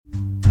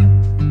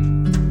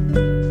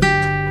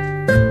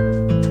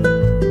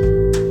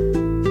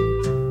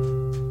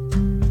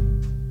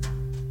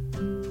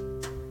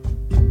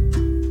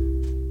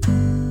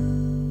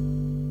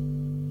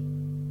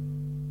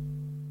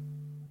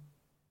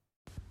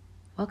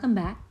Welcome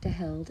back to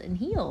Held and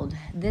Healed.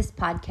 This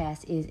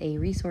podcast is a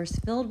resource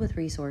filled with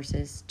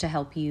resources to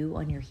help you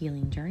on your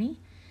healing journey,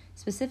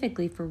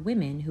 specifically for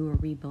women who are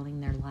rebuilding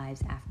their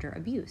lives after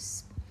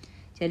abuse.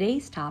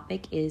 Today's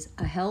topic is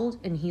a held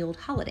and healed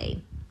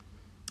holiday.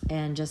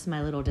 And just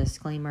my little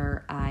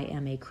disclaimer, I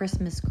am a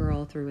Christmas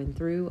girl through and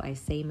through. I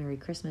say Merry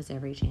Christmas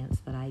every chance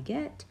that I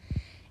get,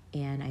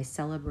 and I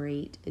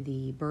celebrate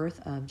the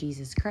birth of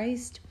Jesus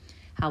Christ.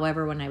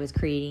 However, when I was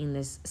creating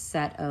this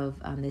set of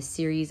this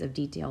series of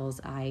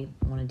details, I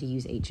wanted to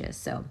use H's.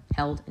 So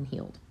held and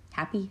healed.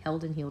 Happy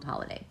held and healed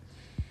holiday.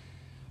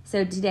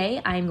 So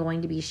today I'm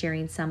going to be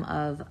sharing some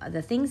of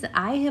the things that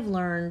I have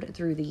learned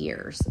through the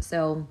years.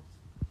 So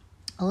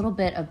a little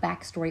bit of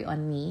backstory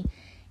on me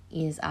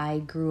is I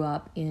grew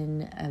up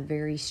in a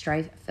very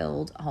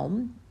strife-filled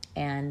home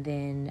and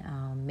then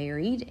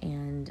married,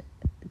 and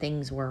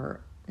things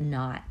were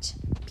not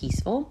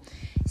peaceful.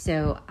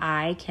 So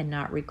I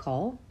cannot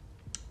recall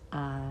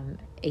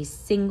a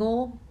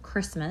single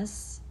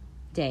Christmas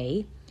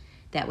day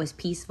that was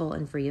peaceful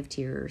and free of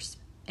tears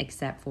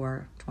except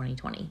for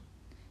 2020.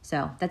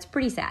 So that's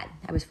pretty sad.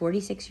 I was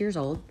 46 years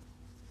old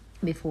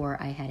before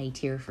I had a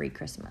tear-free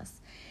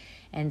Christmas.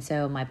 And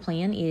so my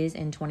plan is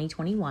in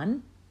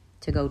 2021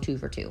 to go 2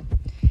 for 2.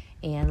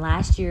 And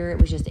last year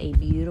it was just a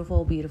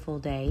beautiful, beautiful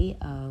day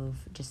of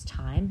just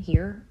time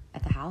here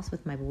at the house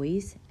with my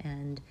boys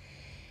and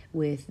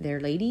with their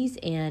ladies,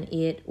 and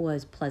it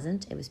was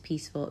pleasant, it was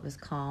peaceful, it was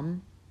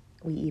calm.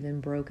 We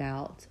even broke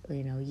out,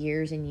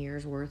 years and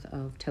years worth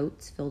of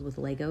totes filled with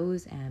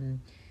Legos, and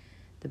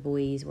the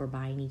boys were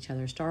buying each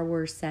other Star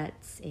Wars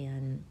sets,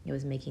 and it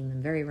was making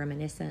them very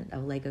reminiscent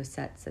of Lego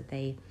sets that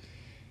they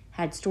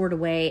had stored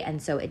away,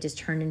 and so it just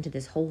turned into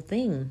this whole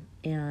thing,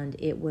 and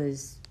it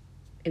was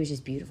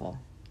just beautiful,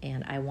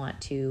 and I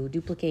want to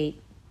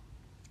duplicate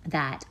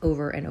that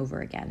over and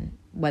over again,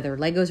 whether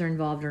Legos are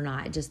involved or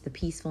not. Just the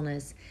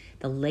peacefulness,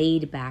 the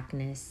laid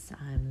backness.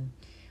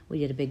 We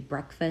did a big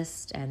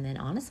breakfast, and then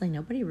honestly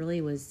nobody really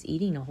was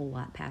eating a whole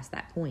lot past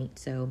that point,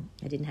 so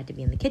I didn't have to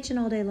be in the kitchen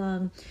all day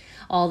long,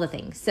 all the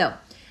things. So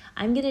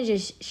I'm going to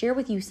just share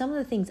with you some of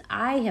the things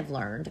I have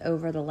learned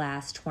over the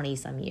last 20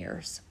 some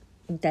years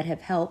that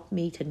have helped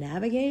me to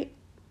navigate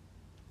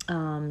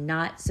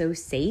not so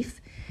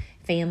safe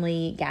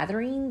family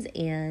gatherings,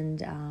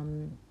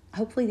 and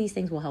hopefully these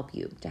things will help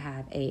you to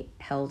have a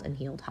held and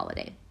healed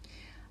holiday.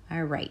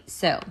 All right,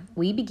 so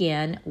we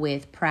begin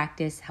with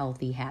practice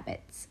healthy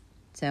habits.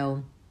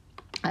 So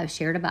I've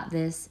shared about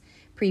this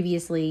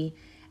previously.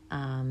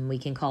 We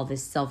can call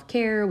this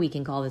self-care. We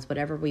can call this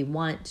whatever we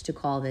want to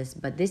call this,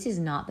 but this is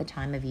not the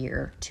time of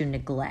year to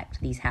neglect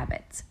these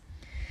habits.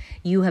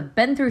 You have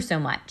been through so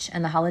much,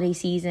 and the holiday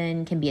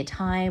season can be a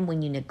time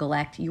when you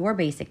neglect your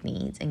basic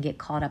needs and get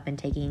caught up in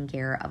taking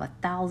care of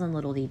 1,000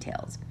 little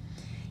details.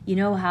 You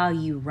know how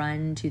you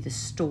run to the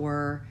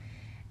store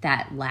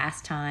that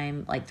last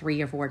time, like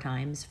 3 or 4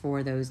 times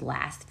for those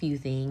last few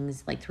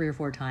things, like 3 or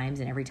 4 times,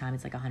 and every time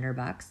it's like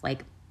 $100.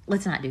 Like,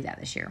 let's not do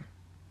that this year.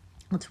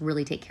 Let's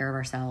really take care of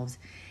ourselves,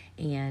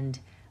 and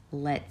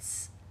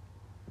let's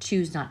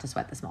choose not to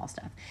sweat the small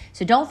stuff.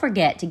 So don't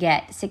forget to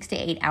get 6 to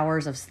 8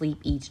 hours of sleep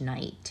each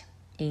night.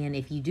 And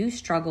if you do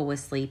struggle with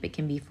sleep, it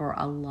can be for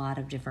a lot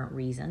of different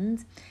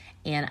reasons.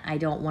 And I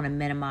don't want to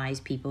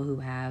minimize people who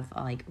have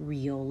like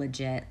real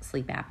legit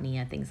sleep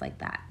apnea, things like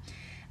that.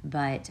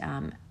 But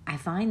I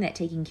find that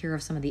taking care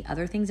of some of the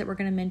other things that we're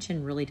going to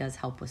mention really does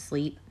help with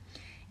sleep.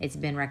 It's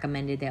been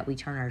recommended that we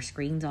turn our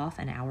screens off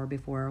an hour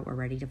before we're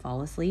ready to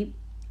fall asleep.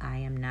 I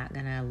am not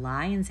going to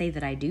lie and say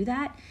that I do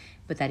that,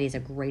 but that is a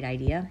great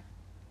idea.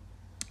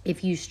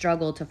 If you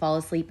struggle to fall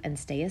asleep and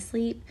stay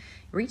asleep,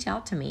 reach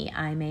out to me.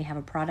 I may have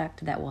a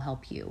product that will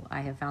help you. I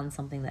have found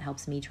something that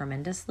helps me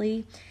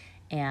tremendously,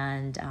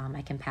 and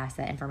I can pass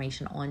that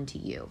information on to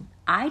you.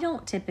 I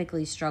don't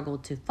typically struggle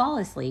to fall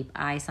asleep.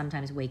 I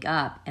sometimes wake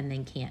up and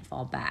then can't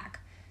fall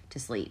back to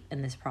sleep,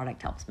 and this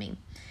product helps me.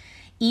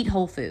 Eat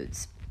whole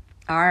foods.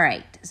 All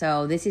right,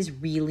 so this is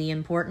really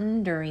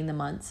important during the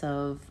months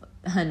of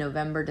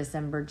November,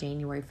 December,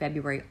 January,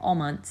 February, all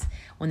months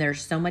when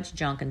there's so much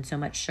junk and so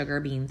much sugar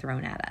being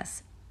thrown at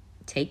us.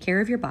 Take care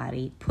of your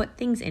body. Put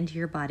things into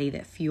your body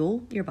that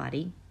fuel your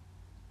body,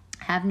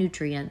 have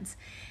nutrients,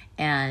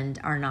 and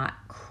are not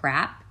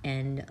crap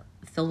and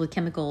filled with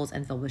chemicals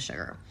and filled with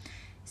sugar.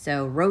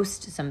 So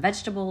roast some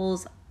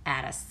vegetables,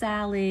 add a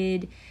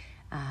salad,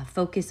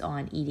 focus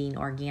on eating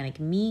organic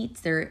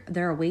meats. There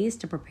are ways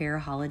to prepare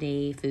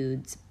holiday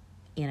foods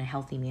in a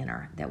healthy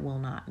manner that will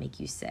not make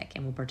you sick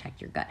and will protect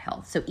your gut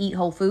health. So eat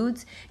whole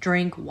foods,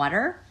 drink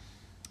water.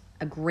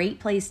 A great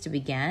place to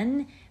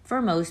begin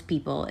for most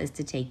people is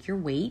to take your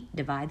weight,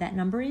 divide that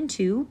number in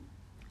 2,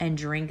 and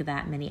drink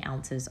that many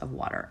ounces of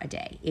water a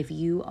day. If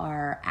you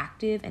are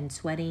active and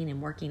sweating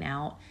and working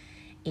out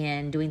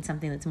and doing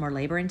something that's more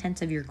labor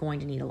intensive, you're going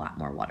to need a lot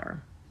more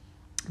water.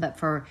 But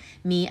for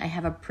me, I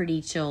have a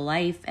pretty chill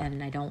life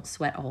and I don't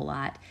sweat a whole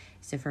lot.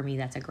 So for me,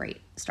 that's a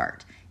great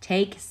start.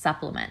 Take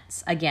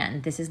supplements.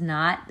 Again, this is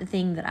not the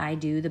thing that I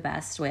do the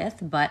best with,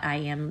 but I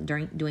am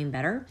doing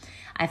better.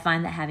 I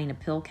find that having a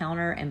pill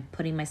counter and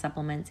putting my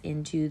supplements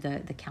into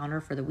the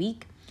counter for the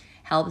week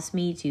helps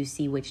me to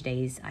see which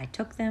days I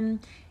took them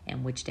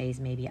and which days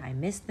maybe I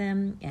missed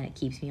them, and it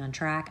keeps me on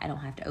track. I don't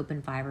have to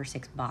open 5 or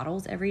 6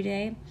 bottles every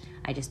day.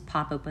 I just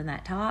pop open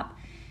that top.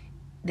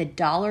 The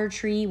Dollar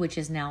Tree, which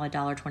is now a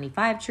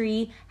 $1.25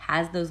 tree,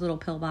 has those little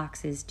pill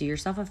boxes. Do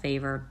yourself a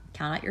favor,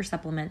 count out your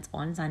supplements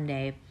on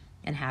Sunday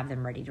and have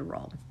them ready to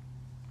roll.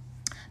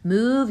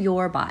 Move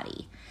your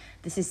body.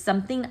 This is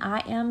something I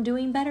am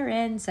doing better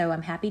in, so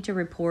I'm happy to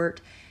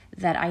report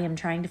that I am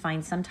trying to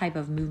find some type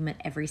of movement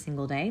every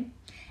single day.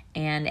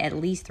 And at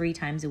least 3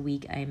 times a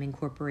week, I am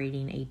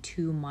incorporating a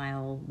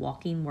 2-mile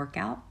walking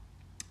workout.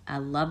 I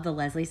love the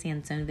Leslie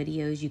Sansone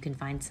videos. You can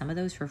find some of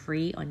those for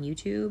free on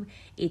YouTube.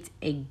 It's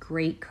a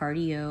great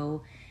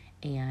cardio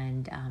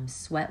and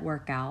sweat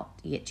workout.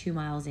 You get 2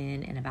 miles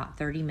in about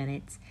 30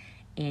 minutes,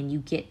 and you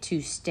get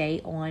to stay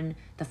on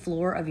the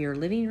floor of your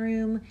living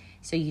room,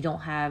 so you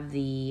don't have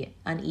the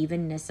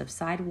unevenness of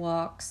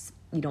sidewalks.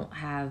 You don't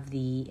have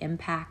the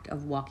impact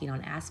of walking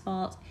on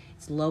asphalt.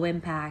 It's low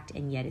impact,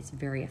 and yet it's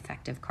very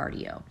effective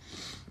cardio.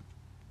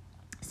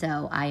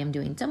 So I am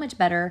doing so much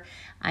better.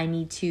 I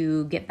need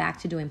to get back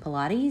to doing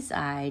Pilates.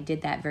 I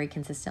did that very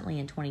consistently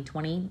in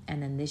 2020,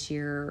 and then this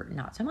year,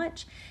 not so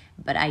much.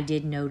 But I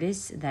did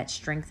notice that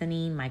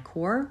strengthening my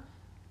core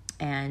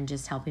and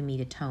just helping me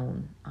to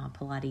tone.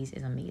 Pilates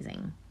is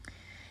amazing.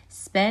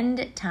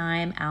 Spend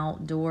time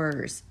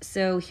outdoors.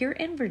 So here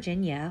in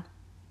Virginia,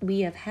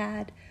 we have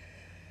had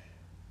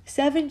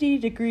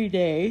 70-degree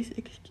days.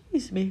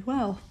 Excuse me.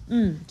 Wow.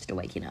 Still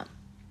waking up.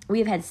 We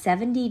have had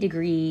 70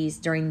 degrees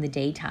during the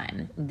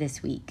daytime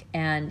this week,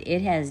 and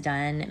it has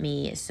done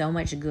me so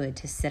much good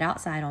to sit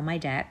outside on my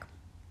deck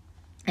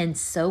and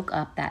soak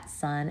up that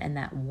sun and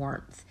that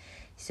warmth.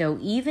 So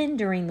even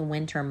during the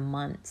winter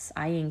months,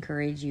 I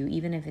encourage you,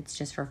 even if it's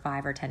just for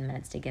 5 or 10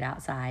 minutes, to get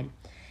outside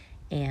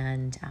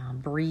and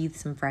breathe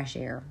some fresh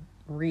air.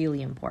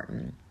 Really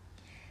important.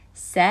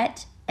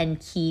 Set and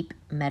keep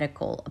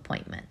medical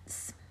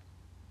appointments.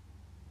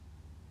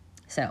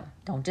 So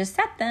don't just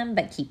set them,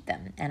 but keep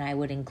them. And I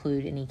would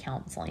include any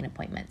counseling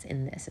appointments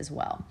in this as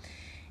well.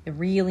 It's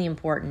really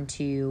important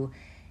to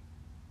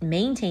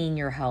maintain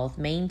your health,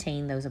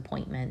 maintain those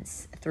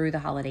appointments through the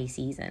holiday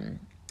season.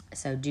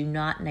 So do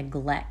not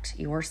neglect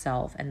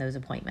yourself and those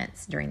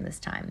appointments during this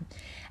time.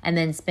 And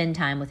then spend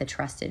time with a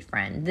trusted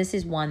friend. This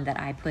is one that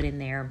I put in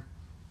there.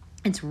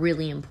 It's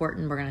really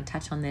important. We're going to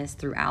touch on this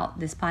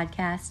throughout this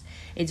podcast.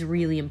 It's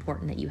really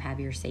important that you have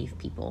your safe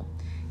people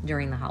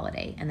during the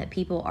holiday, and that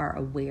people are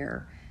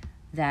aware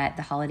that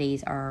the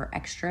holidays are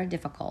extra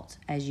difficult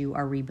as you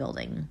are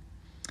rebuilding.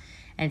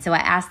 And so I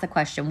asked the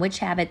question, which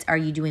habits are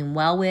you doing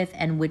well with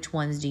and which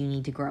ones do you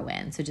need to grow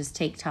in? So just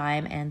take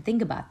time and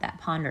think about that,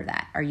 ponder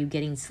that. Are you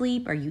getting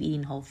sleep? Are you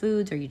eating whole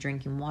foods? Are you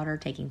drinking water,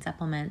 taking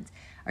supplements?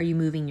 Are you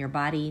moving your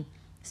body,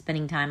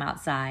 spending time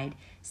outside,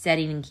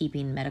 setting and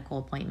keeping medical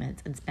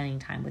appointments, and spending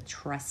time with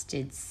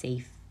trusted,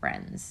 safe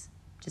friends?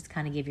 Just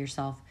kind of give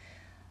yourself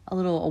a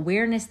little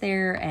awareness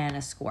there and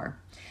a score.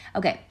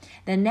 Okay,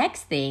 the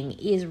next thing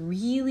is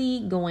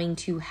really going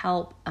to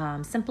help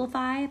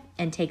simplify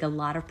and take a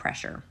lot of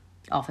pressure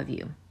off of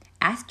you.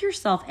 Ask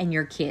yourself and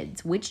your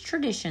kids which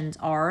traditions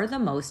are the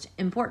most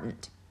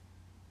important.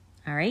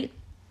 All right?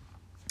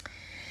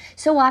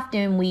 So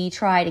often we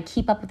try to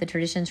keep up with the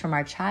traditions from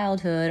our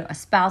childhood, a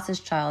spouse's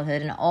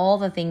childhood, and all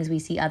the things we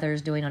see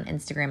others doing on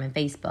Instagram and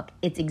Facebook.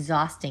 It's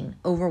exhausting,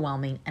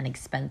 overwhelming, and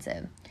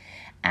expensive.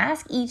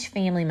 Ask each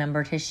family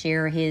member to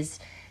share his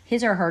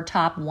or her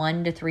top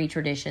 1 to 3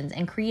 traditions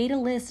and create a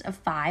list of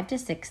 5 to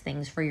 6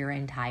 things for your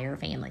entire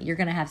family. You're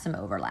going to have some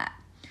overlap.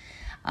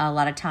 A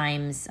lot of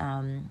times,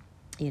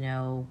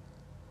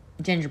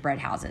 gingerbread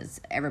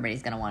houses,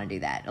 everybody's going to want to do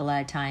that. A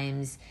lot of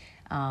times,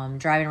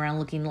 driving around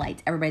looking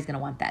lights, everybody's going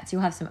to want that. So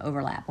you'll have some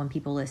overlap when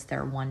people list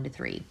their 1 to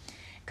 3.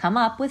 Come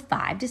up with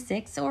 5 to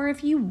 6, or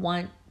if you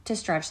want to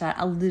stretch that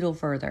a little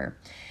further.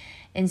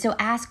 And so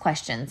ask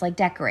questions like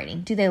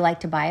decorating. Do they like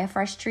to buy a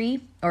fresh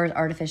tree, or is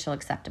artificial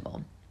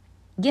acceptable?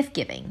 Gift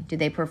giving. Do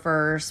they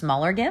prefer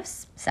smaller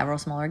gifts, several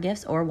smaller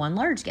gifts, or one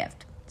large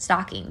gift?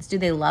 Stockings. Do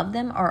they love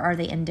them, or are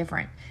they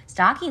indifferent?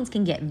 Stockings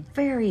can get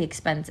very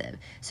expensive.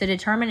 So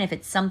determine if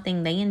it's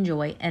something they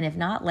enjoy, and if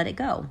not, let it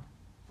go.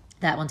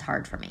 That one's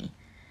hard for me.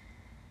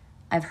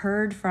 I've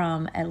heard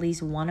from at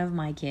least one of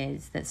my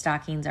kids that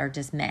stockings are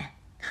just meh.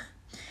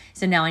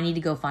 So now I need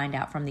to go find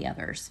out from the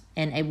others,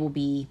 and it will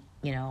be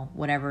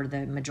whatever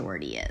the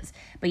majority is.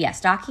 But yeah,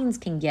 stockings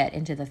can get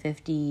into the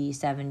 $50,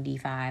 $75,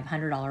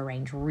 $100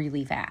 range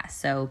really fast.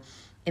 So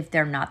if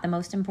they're not the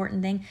most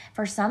important thing,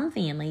 for some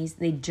families,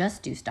 they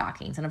just do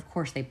stockings. And of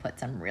course, they put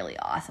some really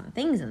awesome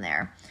things in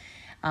there.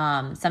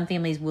 Some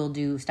families will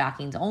do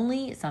stockings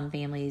only. Some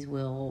families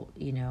will,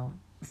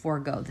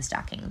 forego the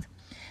stockings.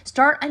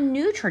 Start a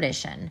new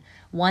tradition,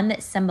 one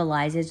that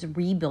symbolizes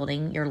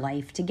rebuilding your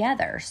life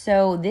together.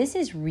 So this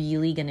is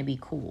really going to be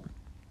cool.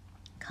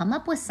 Come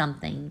up with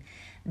something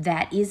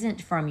that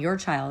isn't from your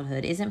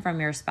childhood, isn't from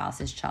your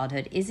spouse's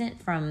childhood,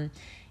 isn't from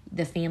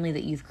the family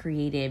that you've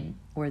created,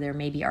 or there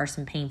maybe are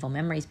some painful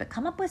memories, but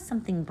come up with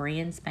something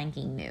brand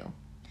spanking new.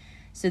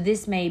 So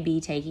this may be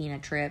taking a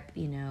trip,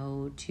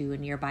 to a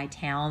nearby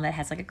town that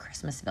has like a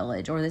Christmas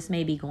village, or this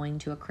may be going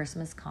to a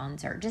Christmas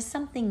concert, just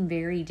something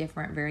very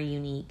different, very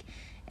unique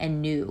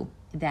and new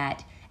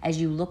that as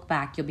you look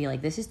back, you'll be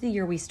like, this is the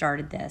year we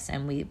started this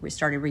and we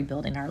started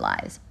rebuilding our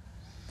lives.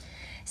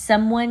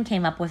 Someone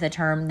came up with a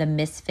term, the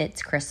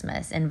Misfits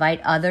Christmas.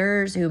 Invite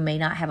others who may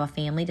not have a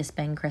family to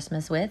spend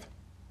Christmas with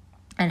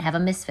and have a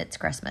Misfits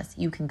Christmas.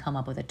 You can come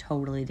up with a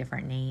totally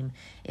different name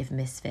if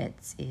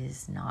Misfits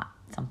is not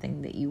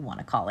something that you want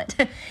to call it.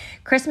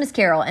 Christmas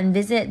Carol, and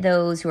visit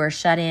those who are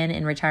shut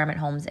in retirement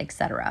homes,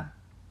 etc.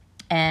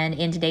 And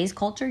in today's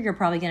culture, you're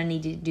probably going to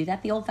need to do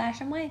that the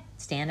old-fashioned way.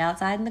 Stand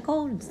outside in the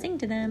cold and sing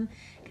to them,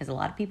 because a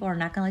lot of people are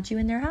not going to let you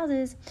in their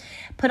houses.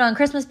 Put on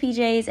Christmas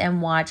PJs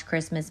and watch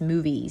Christmas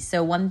movies.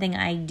 So one thing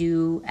I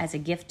do as a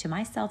gift to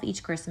myself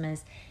each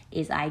Christmas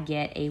is I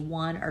get a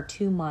 1 or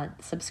 2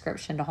 month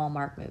subscription to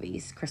Hallmark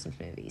movies, Christmas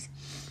movies.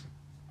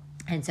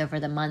 And so for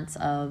the months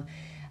of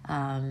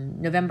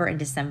November and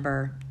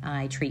December,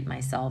 I treat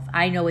myself.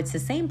 I know it's the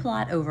same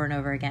plot over and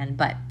over again,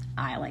 but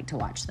I like to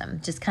watch them.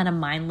 Just kind of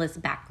mindless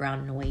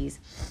background noise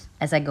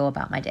as I go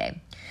about my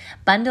day.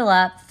 Bundle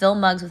up, fill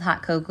mugs with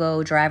hot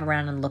cocoa, drive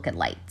around and look at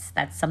lights.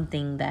 That's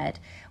something that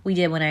we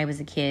did when I was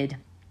a kid.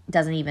 It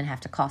doesn't even have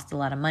to cost a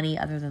lot of money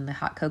other than the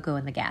hot cocoa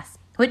and the gas,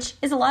 which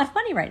is a lot of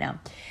money right now.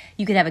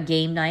 You could have a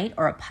game night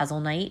or a puzzle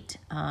night,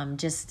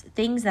 just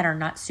things that are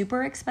not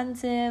super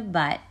expensive,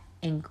 but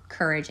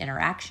encourage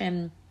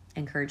interaction,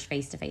 encourage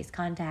face-to-face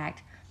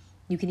contact.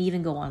 You can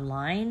even go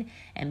online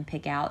and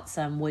pick out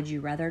some would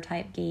you rather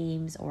type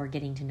games or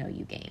getting to know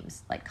you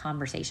games, like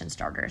conversation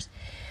starters.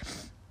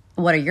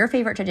 What are your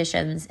favorite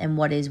traditions, and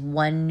what is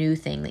one new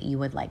thing that you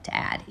would like to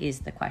add is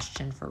the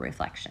question for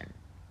reflection.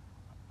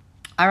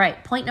 All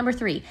right, point number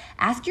 3.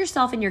 Ask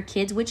yourself and your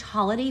kids which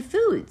holiday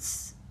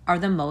foods are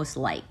the most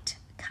liked.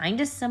 Kind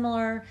of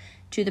similar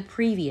to the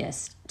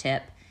previous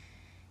tip.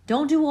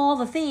 Don't do all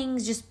the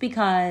things just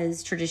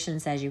because tradition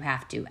says you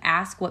have to.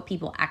 Ask what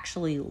people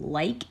actually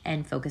like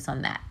and focus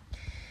on that.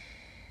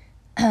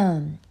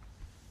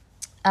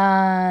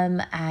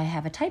 I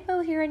have a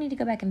typo here I need to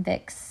go back and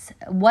fix.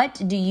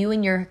 What do you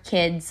and your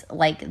kids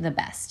like the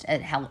best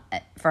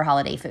for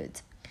holiday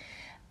foods?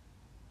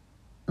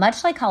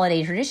 Much like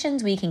holiday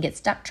traditions, we can get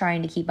stuck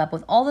trying to keep up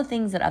with all the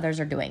things that others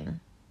are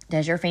doing.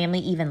 Does your family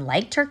even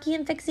like turkey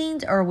and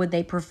fixings, or would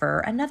they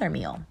prefer another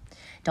meal?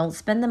 Don't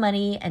spend the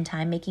money and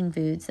time making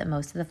foods that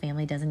most of the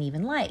family doesn't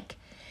even like.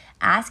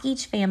 Ask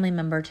each family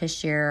member to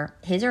share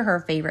his or her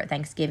favorite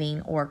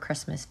Thanksgiving or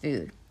Christmas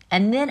food,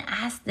 and then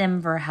ask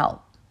them for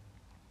help.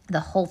 The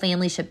whole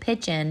family should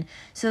pitch in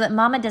so that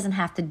mama doesn't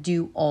have to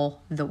do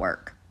all the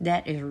work.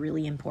 That is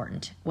really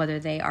important. Whether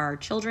they are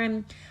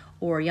children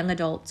or young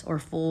adults or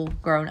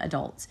full-grown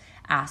adults,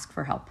 ask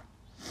for help.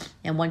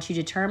 And once you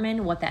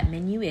determine what that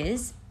menu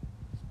is,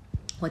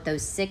 what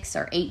those 6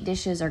 or 8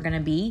 dishes are going to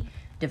be,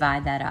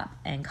 divide that up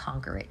and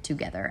conquer it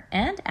together,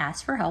 and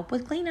ask for help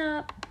with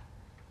cleanup.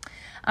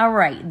 All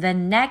right, the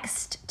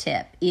next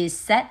tip is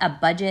set a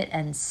budget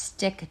and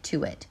stick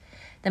to it.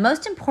 The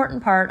most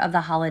important part of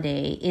the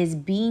holiday is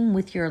being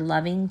with your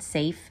loving,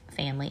 safe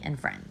family and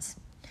friends.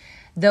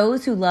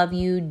 Those who love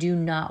you do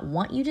not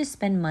want you to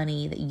spend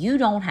money that you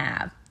don't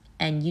have,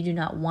 and you do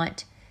not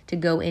want to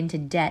go into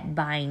debt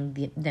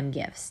buying them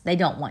gifts. They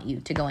don't want you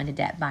to go into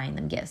debt buying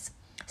them gifts.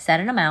 Set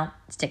an amount,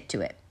 stick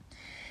to it.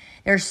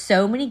 There's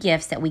so many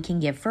gifts that we can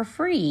give for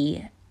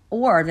free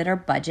or that are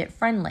budget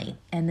friendly.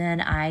 And then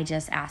I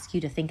just ask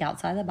you to think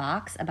outside the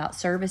box about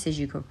services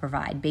you could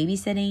provide.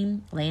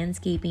 Babysitting,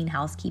 landscaping,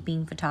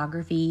 housekeeping,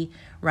 photography,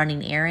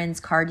 running errands,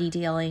 car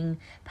detailing,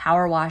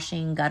 power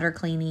washing, gutter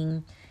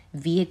cleaning,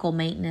 vehicle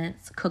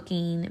maintenance,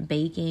 cooking,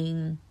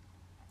 baking.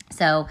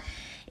 So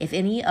if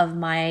any of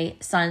my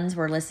sons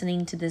were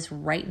listening to this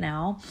right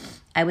now,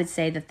 I would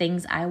say the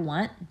things I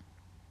want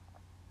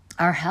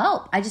are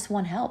help. I just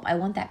want help. I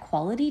want that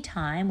quality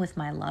time with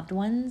my loved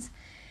ones,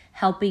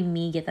 helping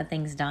me get the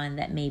things done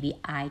that maybe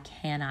I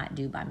cannot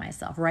do by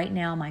myself. Right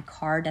now, my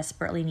car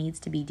desperately needs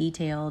to be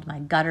detailed. My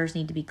gutters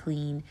need to be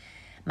cleaned.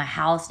 My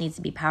house needs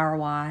to be power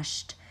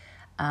washed.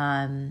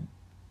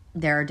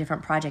 There are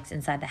different projects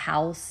inside the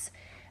house.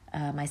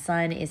 My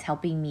son is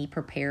helping me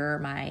prepare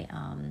my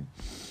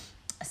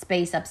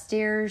space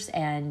upstairs,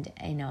 and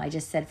I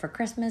just said for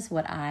Christmas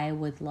what I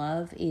would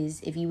love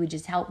is if you would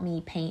just help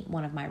me paint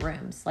one of my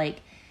rooms.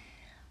 Like,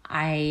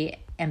 I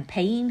am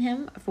paying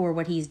him for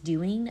what he's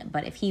doing,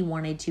 but if he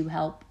wanted to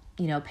help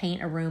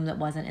paint a room that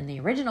wasn't in the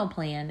original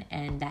plan,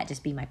 and that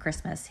just be my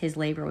Christmas, his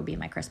labor would be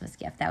my Christmas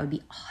gift. That would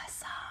be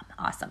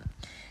awesome.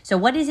 So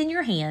what is in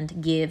your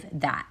hand, give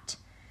that.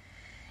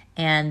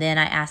 And then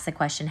I ask the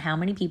question, how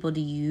many people do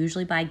you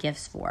usually buy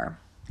gifts for?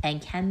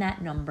 And can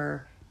that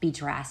number be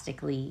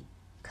drastically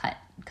cut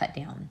cut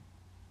down.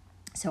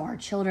 So our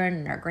children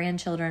and our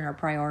grandchildren are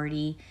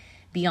priority.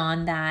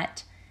 Beyond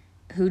that,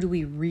 who do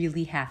we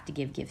really have to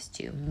give gifts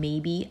to?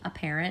 Maybe a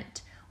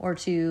parent or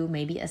two,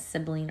 maybe a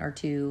sibling or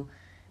two,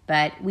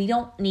 but we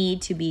don't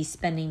need to be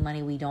spending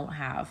money we don't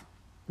have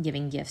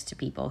giving gifts to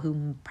people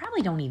who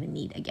probably don't even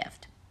need a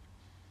gift.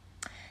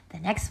 The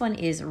next one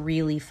is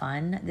really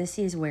fun. This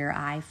is where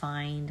I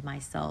find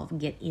myself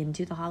get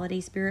into the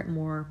holiday spirit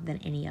more than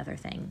any other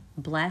thing.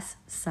 Bless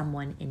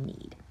someone in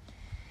need.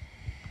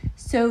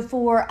 So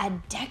for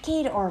a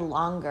decade or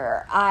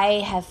longer,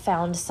 I have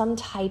found some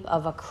type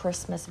of a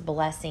Christmas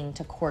blessing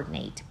to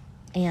coordinate.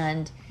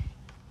 And,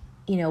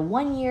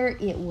 one year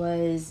it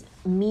was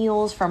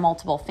meals for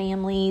multiple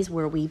families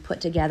where we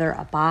put together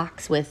a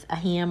box with a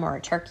ham or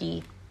a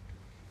turkey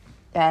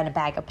and a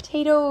bag of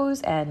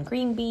potatoes and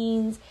green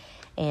beans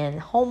and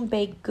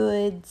home-baked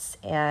goods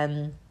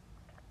and,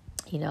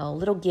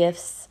 little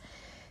gifts.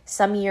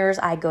 Some years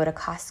I go to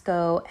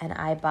Costco and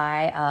I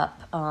buy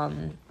up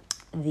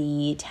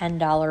the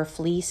 $10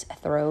 fleece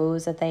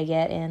throws that they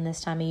get in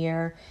this time of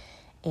year.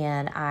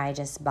 And I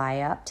just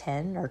buy up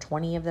 10 or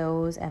 20 of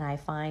those, and I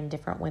find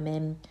different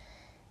women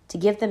to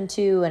give them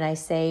to. And I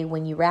say,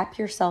 when you wrap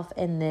yourself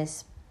in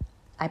this,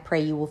 I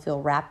pray you will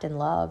feel wrapped and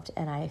loved.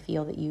 And I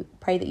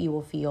pray that you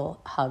will feel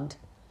hugged.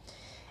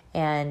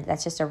 And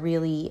that's just a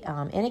really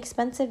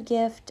inexpensive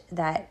gift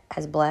that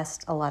has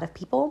blessed a lot of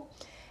people.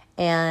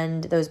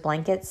 And those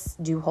blankets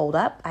do hold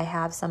up. I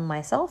have some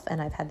myself,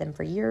 and I've had them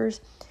for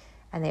years.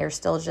 And they are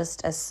still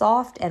just as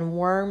soft and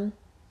warm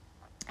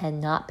and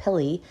not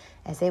pilly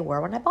as they were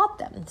when I bought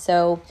them.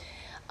 So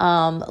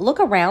look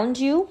around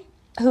you.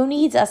 Who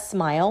needs a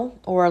smile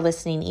or a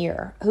listening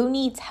ear? Who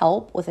needs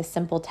help with a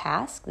simple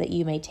task that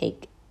may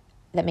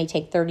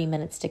take 30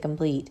 minutes to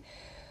complete?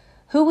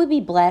 Who would be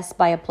blessed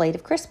by a plate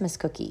of Christmas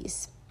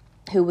cookies?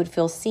 Who would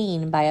feel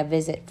seen by a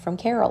visit from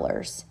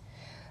carolers?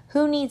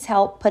 Who needs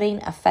help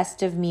putting a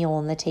festive meal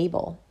on the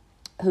table?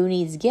 Who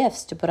needs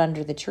gifts to put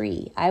under the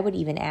tree? I would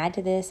even add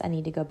to this. I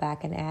need to go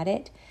back and add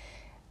it.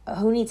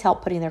 Who needs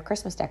help putting their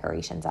Christmas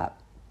decorations up?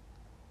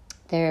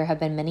 There have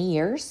been many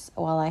years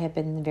while I have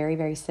been very,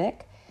 very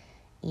sick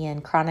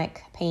and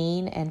chronic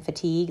pain and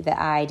fatigue that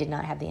I did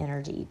not have the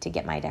energy to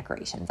get my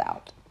decorations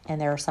out. And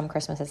there are some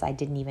Christmases I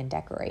didn't even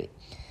decorate.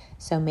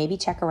 So maybe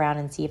check around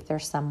and see if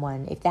there's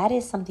someone, if that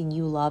is something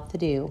you love to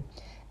do,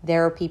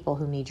 there are people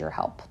who need your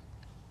help.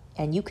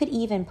 And you could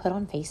even put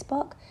on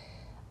Facebook,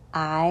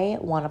 I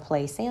want to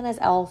play Santa's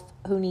elf.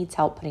 Who needs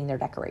help putting their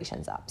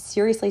decorations up?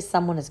 Seriously,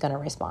 someone is going to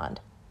respond.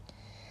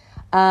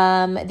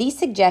 These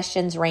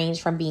suggestions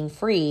range from being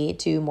free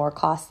to more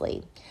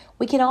costly.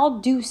 We can all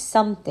do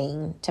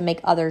something to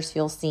make others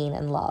feel seen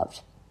and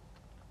loved.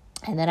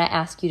 And then I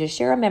ask you to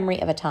share a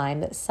memory of a time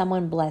that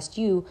someone blessed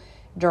you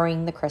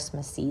during the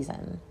Christmas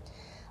season.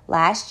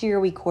 Last year,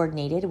 we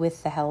coordinated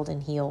with the Held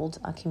and Healed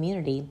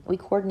community. We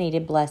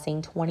coordinated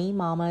blessing 20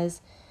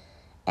 mamas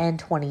and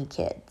 20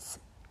 kids.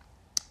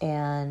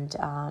 And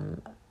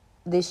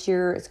this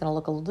year it's going to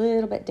look a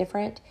little bit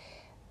different,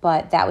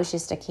 but that was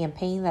just a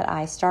campaign that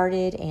I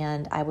started,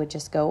 and I would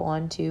just go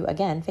on to,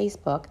 again,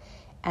 Facebook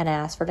and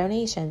ask for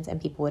donations,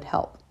 and people would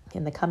help.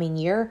 In the coming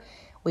year,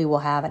 we will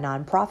have a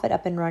nonprofit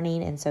up and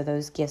running, and so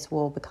those gifts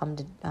will become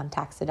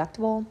tax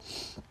deductible,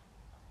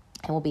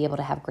 and we'll be able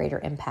to have greater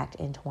impact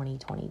in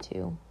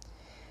 2022.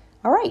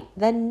 All right,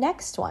 the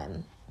next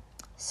one.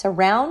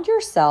 Surround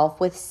yourself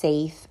with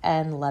safe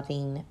and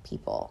loving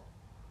people.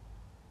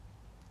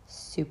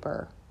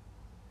 Super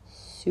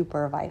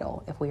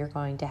vital if we are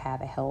going to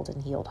have a Held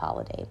and Healed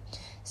holiday.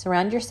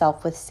 Surround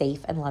yourself with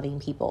safe and loving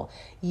people.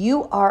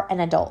 You are an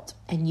adult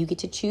and you get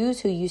to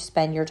choose who you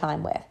spend your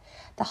time with.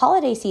 The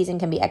holiday season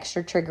can be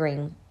extra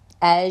triggering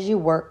as you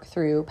work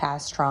through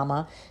past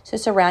trauma, so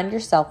surround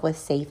yourself with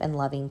safe and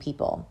loving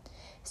people.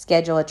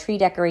 Schedule a tree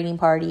decorating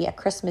party, a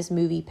Christmas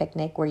movie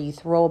picnic where you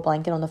throw a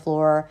blanket on the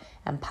floor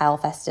and pile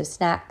festive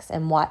snacks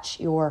and watch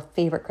your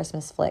favorite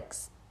Christmas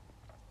flicks.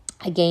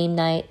 A game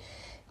night,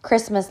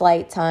 Christmas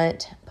lights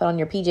hunt, put on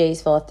your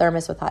PJs, fill a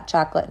thermos with hot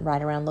chocolate, and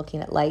ride around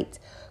looking at lights,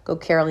 go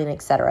caroling,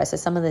 etc. So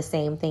some of the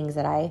same things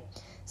that I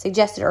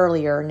suggested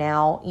earlier,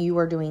 now you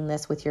are doing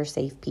this with your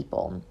safe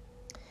people.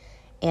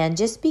 And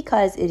just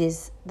because it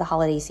is the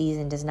holiday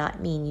season does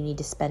not mean you need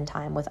to spend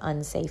time with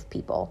unsafe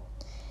people.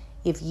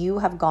 If you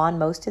have gone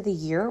most of the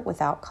year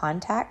without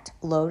contact,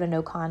 low to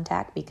no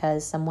contact,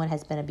 because someone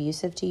has been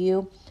abusive to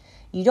you,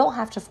 you don't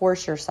have to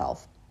force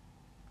yourself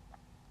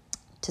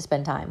to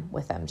spend time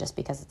with them just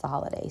because it's a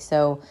holiday.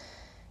 So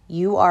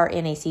you are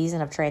in a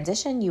season of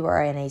transition. You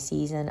are in a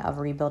season of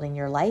rebuilding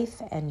your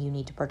life, and you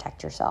need to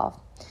protect yourself.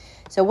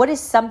 So what is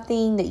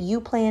something that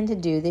you plan to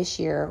do this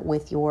year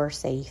with your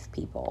safe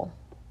people?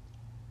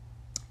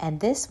 And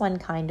this one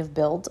kind of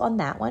builds on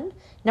that one.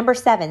 Number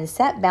 7,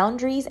 set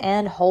boundaries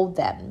and hold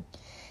them.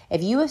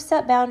 If you have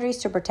set boundaries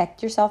to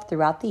protect yourself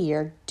throughout the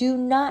year, do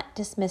not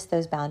dismiss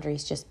those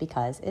boundaries just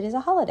because it is a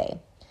holiday.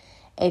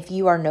 If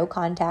you are no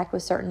contact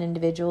with certain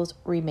individuals,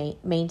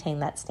 maintain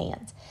that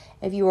stance.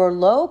 If you are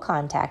low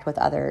contact with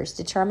others,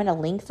 determine a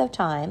length of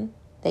time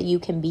that you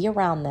can be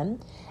around them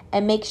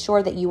and make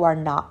sure that you are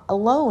not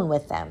alone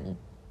with them.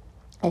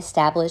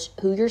 Establish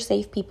who your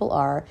safe people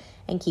are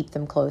and keep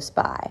them close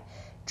by.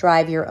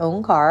 Drive your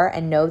own car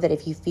and know that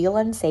if you feel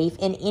unsafe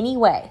in any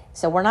way,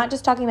 so we're not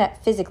just talking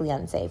about physically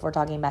unsafe, we're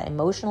talking about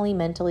emotionally,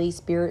 mentally,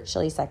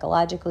 spiritually,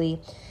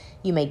 psychologically,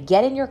 you may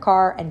get in your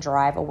car and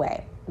drive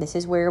away. This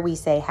is where we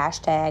say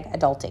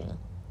 #adulting.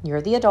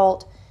 You're the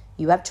adult.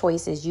 You have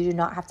choices. You do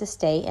not have to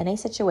stay in a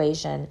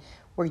situation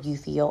where you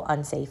feel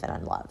unsafe and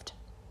unloved.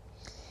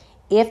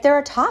 If there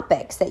are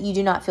topics that you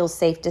do not feel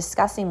safe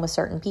discussing with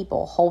certain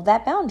people, hold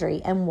that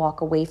boundary and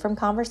walk away from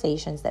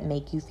conversations that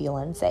make you feel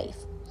unsafe.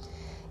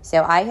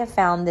 So I have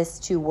found this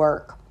to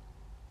work,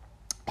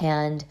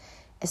 and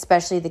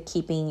especially the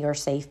keeping your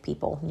safe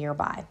people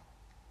nearby.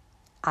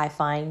 I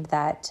find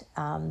that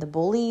the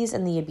bullies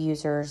and the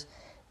abusers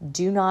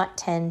do not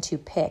tend to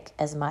pick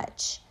as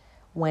much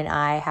when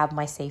I have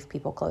my safe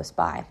people close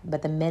by.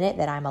 But the minute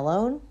that I'm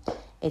alone,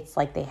 it's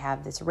like they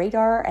have this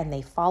radar and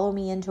they follow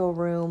me into a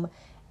room,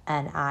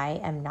 and I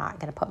am not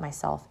going to put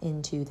myself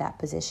into that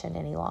position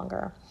any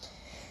longer.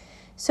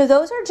 So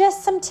those are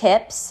just some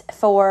tips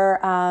for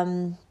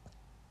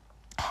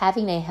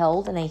having a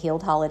held and a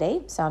healed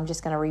holiday. So I'm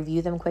just going to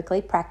review them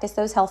quickly. Practice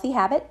those healthy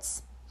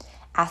habits.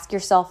 Ask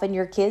yourself and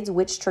your kids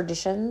which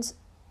traditions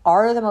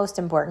are the most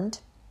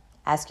important.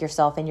 Ask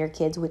yourself and your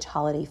kids which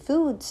holiday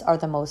foods are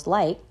the most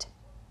liked.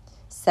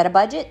 Set a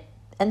budget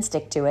and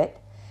stick to it.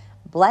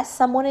 Bless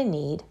someone in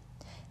need.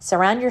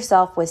 Surround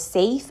yourself with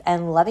safe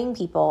and loving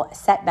people.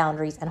 Set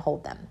boundaries and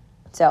hold them.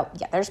 So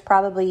yeah, there's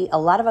probably a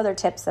lot of other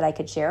tips that I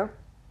could share.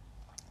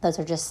 Those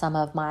are just some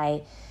of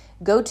my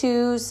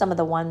go-tos, some of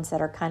the ones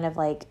that are kind of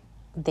like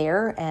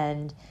there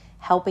and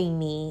helping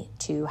me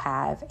to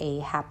have a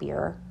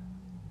happier,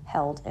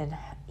 held and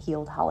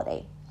healed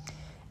holiday.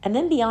 And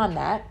then beyond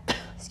that,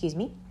 excuse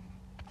me,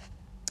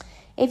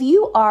 if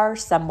you are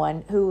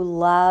someone who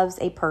loves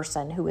a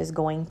person who is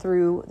going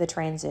through the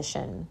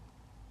transition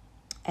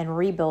and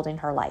rebuilding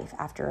her life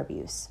after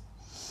abuse,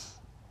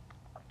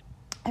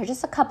 there's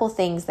just a couple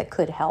things that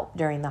could help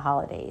during the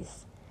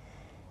holidays.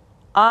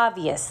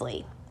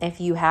 Obviously, if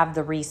you have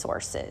the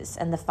resources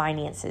and the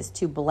finances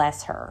to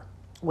bless her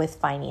with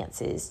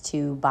finances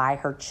to buy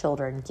her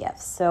children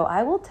gifts. So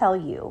I will tell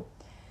you,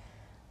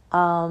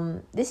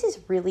 this is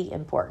really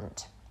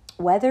important.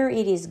 Whether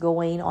it is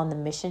going on the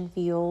mission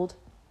field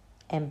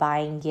and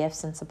buying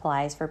gifts and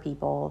supplies for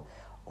people,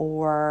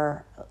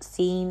 or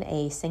seeing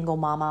a single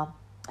mama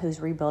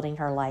who's rebuilding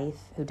her life,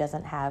 who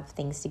doesn't have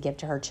things to give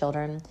to her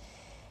children,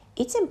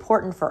 it's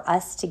important for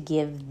us to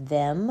give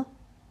them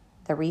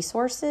the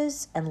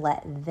resources and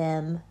let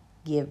them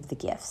give the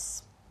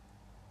gifts.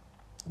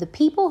 The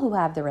people who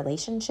have the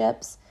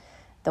relationships,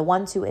 the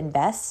ones who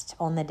invest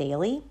on the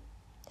daily,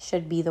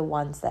 should be the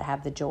ones that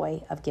have the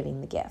joy of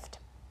giving the gift.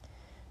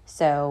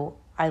 So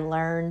I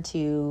learned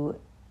to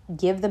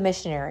give the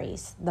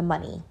missionaries the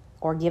money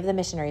or give the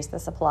missionaries the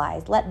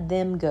supplies. Let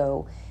them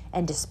go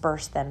and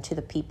disperse them to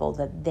the people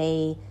that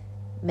they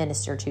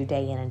minister to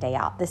day in and day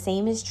out. The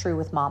same is true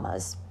with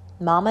mamas.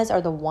 Mamas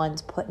are the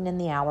ones putting in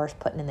the hours,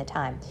 putting in the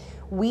time.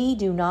 We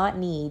do not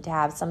need to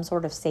have some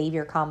sort of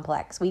savior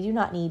complex. We do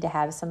not need to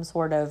have some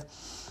sort of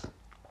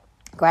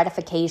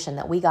gratification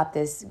that we got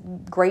this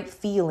great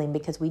feeling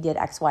because we did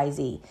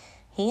XYZ.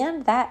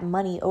 Hand that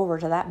money over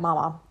to that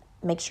mama.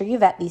 Make sure you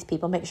vet these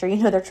people. Make sure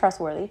you know they're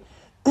trustworthy.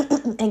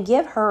 And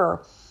give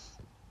her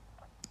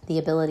the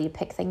ability to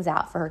pick things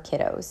out for her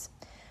kiddos.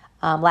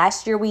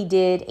 Last year we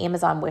did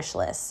Amazon wish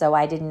lists. So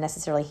I didn't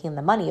necessarily hand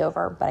the money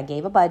over, but I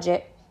gave a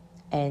budget.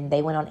 And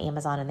they went on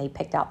Amazon and they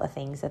picked out the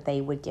things that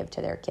they would give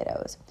to their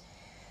kiddos.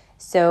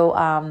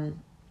 So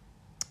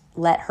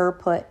let her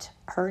put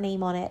her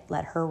name on it.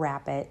 Let her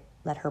wrap it.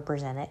 Let her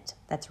present it.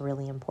 That's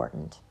really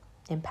important.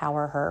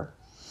 Empower her.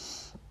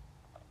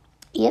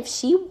 If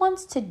she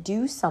wants to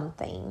do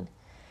something,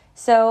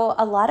 so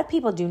a lot of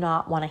people do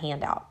not want a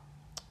handout.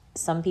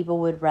 Some people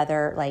would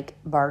rather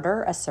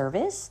barter a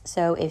service.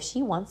 So if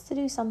she wants to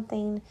do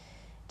something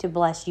to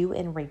bless you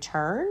in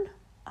return,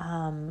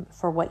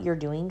 for what you're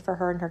doing for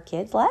her and her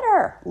kids, let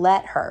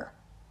her.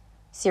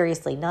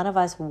 Seriously, none of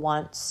us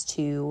wants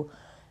to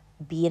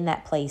be in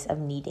that place of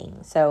needing.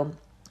 So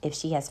if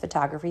she has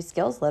photography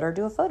skills, let her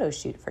do a photo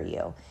shoot for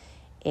you.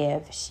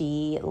 If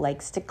she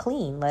likes to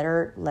clean, let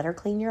her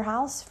clean your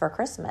house for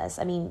Christmas.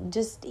 I mean,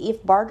 just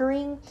if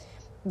bartering,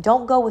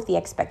 don't go with the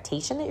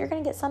expectation that you're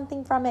going to get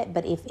something from it,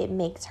 but if it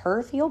makes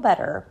her feel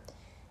better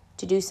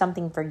to do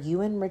something for you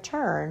in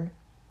return,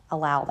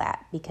 allow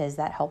that, because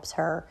that helps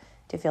her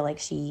to feel like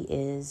she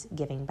is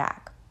giving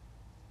back.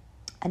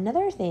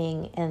 Another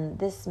thing, and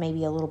this may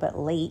be a little bit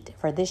late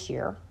for this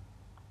year,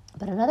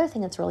 but another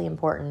thing that's really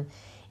important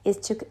is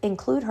to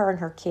include her and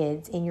her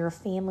kids in your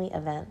family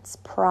events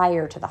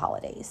prior to the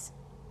holidays.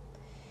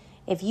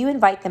 If you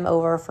invite them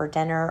over for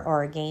dinner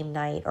or a game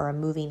night or a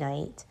movie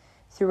night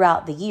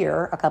throughout the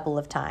year a couple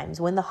of times,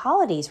 when the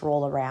holidays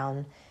roll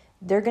around,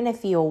 they're going to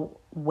feel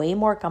way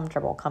more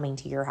comfortable coming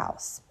to your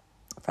house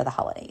for the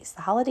holidays.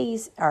 The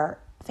holidays are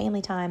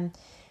family time.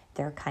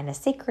 They're kind of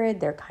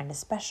sacred. They're kind of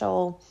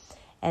special.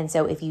 And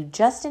so if you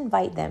just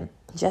invite them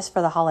just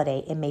for the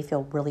holiday, it may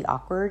feel really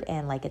awkward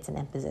and like it's an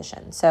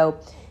imposition. So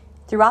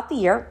throughout the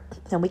year,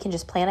 then we can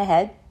just plan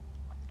ahead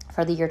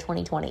for the year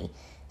 2020.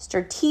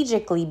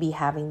 Strategically be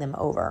having them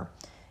over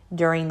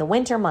during the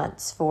winter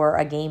months for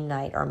a game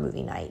night or a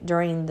movie night,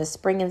 during the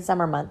spring and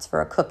summer months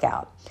for a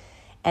cookout.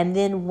 And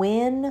then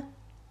when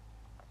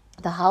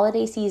the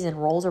holiday season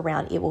rolls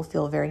around, it will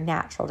feel very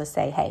natural to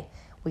say, hey,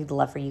 we'd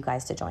love for you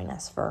guys to join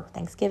us for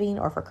Thanksgiving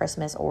or for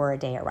Christmas or a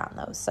day around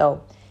those.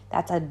 So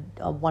that's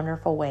a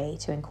wonderful way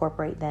to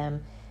incorporate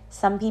them.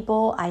 Some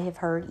people I have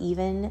heard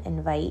even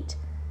invite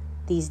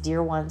these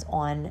dear ones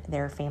on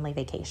their family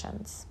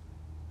vacations.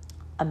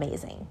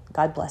 Amazing.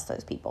 God bless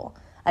those people.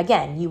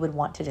 Again, you would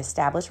want to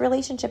establish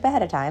relationship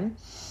ahead of time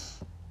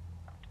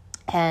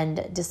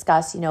and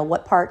discuss,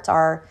 what parts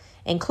are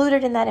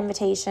included in that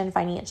invitation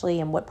financially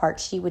and what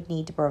parts she would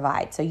need to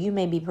provide. So you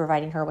may be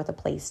providing her with a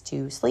place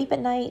to sleep at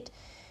night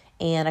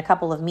and a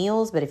couple of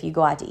meals, but if you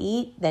go out to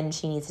eat, then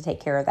she needs to take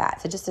care of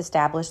that. So just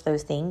establish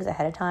those things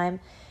ahead of time.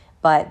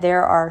 But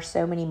there are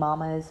so many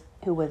mamas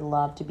who would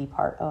love to be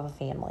part of a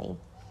family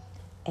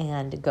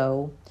and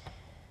go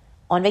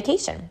on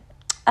vacation.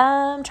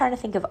 I'm trying to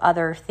think of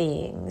other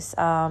things.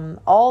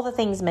 All the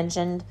things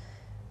mentioned,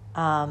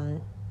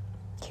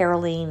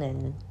 caroling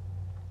and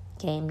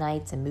game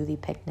nights and movie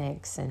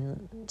picnics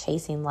and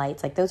chasing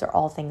lights, like those are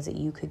all things that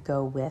you could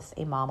go with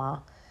a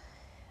mama.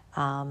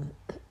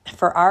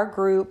 For our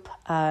group,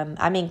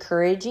 I'm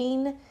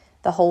encouraging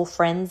the whole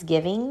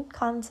Friendsgiving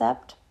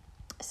concept.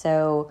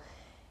 So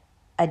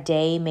a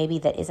day maybe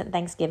that isn't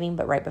Thanksgiving,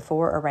 but right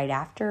before or right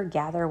after,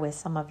 gather with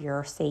some of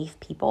your safe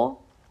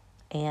people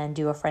and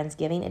do a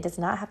Friendsgiving. It does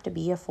not have to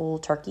be a full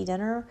turkey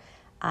dinner.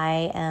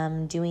 I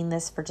am doing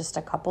this for just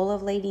a couple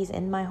of ladies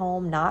in my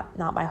home, not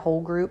my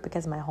whole group,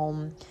 because my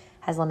home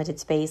has limited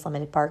space,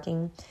 limited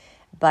parking.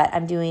 But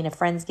I'm doing a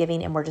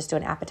Friendsgiving and we're just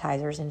doing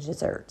appetizers and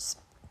desserts.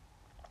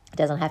 It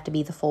doesn't have to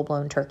be the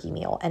full-blown turkey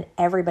meal, and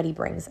everybody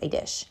brings a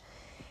dish.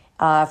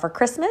 For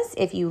Christmas,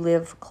 if you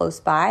live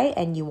close by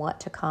and you want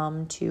to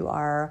come to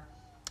our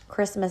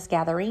Christmas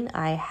gathering,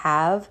 I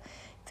have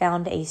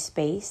found a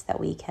space that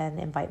we can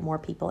invite more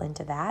people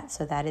into that.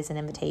 So that is an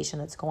invitation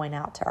that's going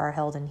out to our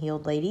Held and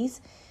Healed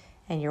ladies.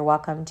 And you're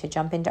welcome to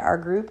jump into our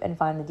group and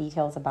find the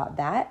details about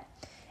that.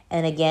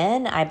 And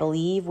again, I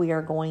believe we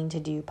are going to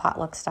do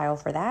potluck style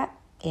for that.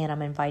 And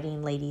I'm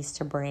inviting ladies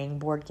to bring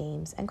board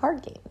games and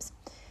card games.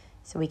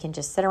 So we can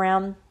just sit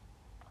around,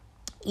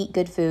 eat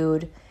good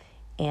food,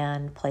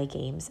 and play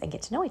games and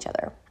get to know each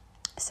other.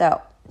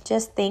 So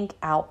just think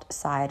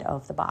outside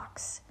of the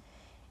box.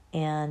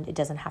 And it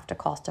doesn't have to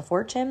cost a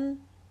fortune.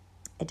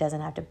 It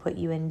doesn't have to put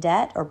you in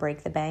debt or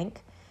break the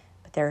bank.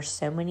 But there are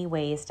so many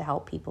ways to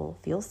help people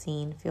feel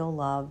seen, feel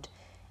loved,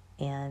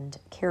 and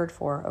cared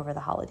for over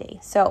the holiday.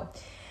 So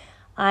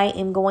I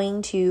am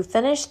going to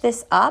finish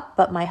this up,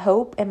 but my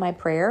hope and my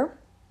prayer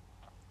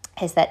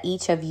is that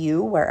each of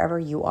you, wherever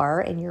you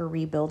are in your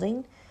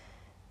rebuilding,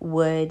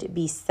 would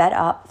be set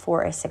up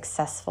for a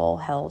successful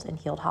Held and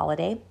Healed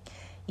holiday.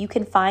 You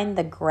can find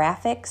the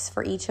graphics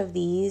for each of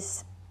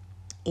these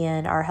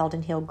in our Held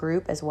and Healed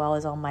group, as well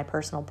as on my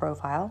personal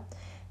profile.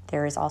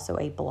 There is also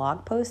a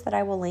blog post that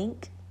I will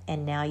link,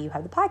 and now you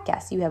have the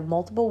podcast. You have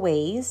multiple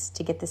ways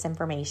to get this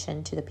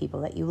information to the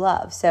people that you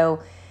love.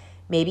 So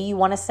maybe you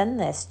want to send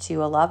this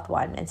to a loved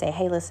one and say,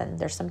 hey, listen,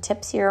 there's some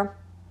tips here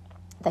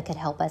that could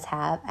help us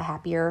have a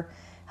happier,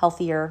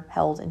 healthier,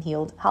 Held and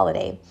Healed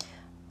holiday.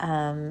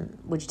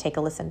 Would you take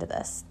a listen to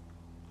this?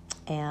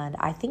 And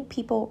I think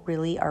people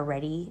really are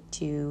ready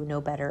to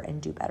know better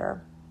and do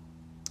better.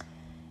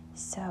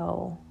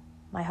 So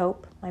my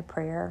hope, my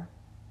prayer,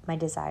 my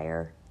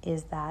desire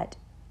is that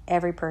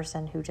every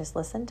person who just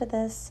listened to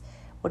this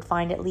would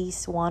find at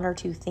least one or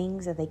two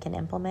things that they can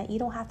implement. You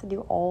don't have to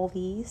do all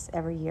these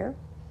every year.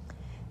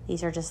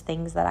 These are just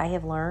things that I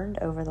have learned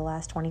over the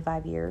last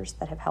 25 years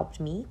that have helped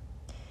me.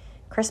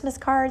 Christmas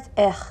cards,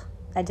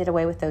 I did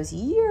away with those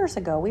years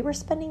ago. We were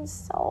spending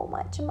so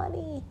much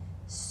money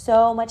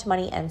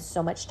and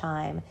so much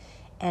time.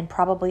 And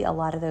probably a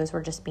lot of those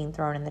were just being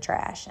thrown in the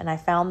trash. And I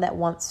found that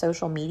once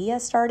social media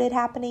started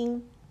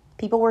happening,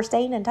 people were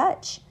staying in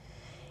touch.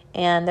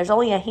 And there's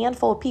only a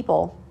handful of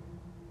people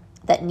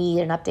that need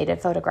an updated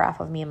photograph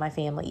of me and my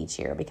family each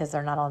year because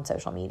they're not on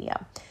social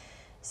media.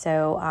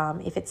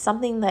 So if it's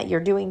something that you're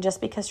doing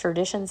just because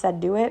tradition said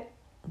do it,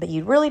 but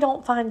you really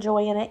don't find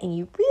joy in it and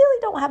you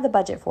really don't have the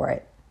budget for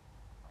it,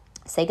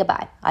 say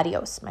goodbye.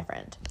 Adios, my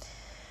friend.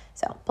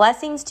 So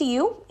blessings to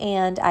you,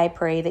 and I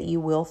pray that you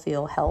will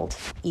feel held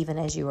even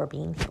as you are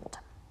being healed.